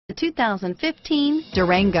The 2015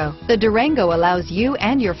 Durango. The Durango allows you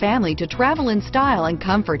and your family to travel in style and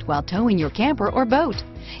comfort while towing your camper or boat.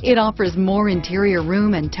 It offers more interior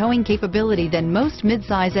room and towing capability than most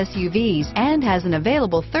midsize SUVs and has an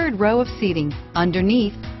available third row of seating.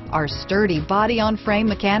 Underneath are sturdy body-on-frame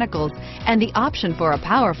mechanicals and the option for a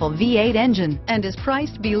powerful V8 engine, and is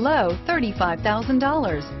priced below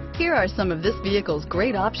 $35,000. Here are some of this vehicle's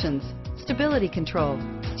great options: stability control,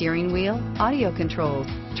 steering wheel audio controls,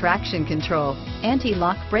 traction control,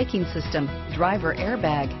 anti-lock braking system, driver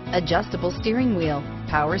airbag, adjustable steering wheel,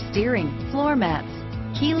 power steering, floor mats,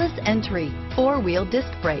 keyless entry, four-wheel disc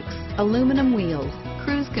brakes, aluminum wheels,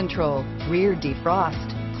 cruise control, rear defrost,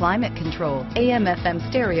 climate control, AM/FM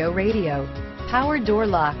stereo radio, power door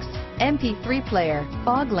locks, MP3 player,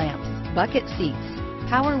 fog lamps, bucket seats,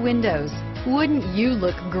 power windows. Wouldn't you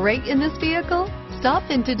look great in this vehicle? Stop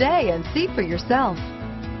in today and see for yourself.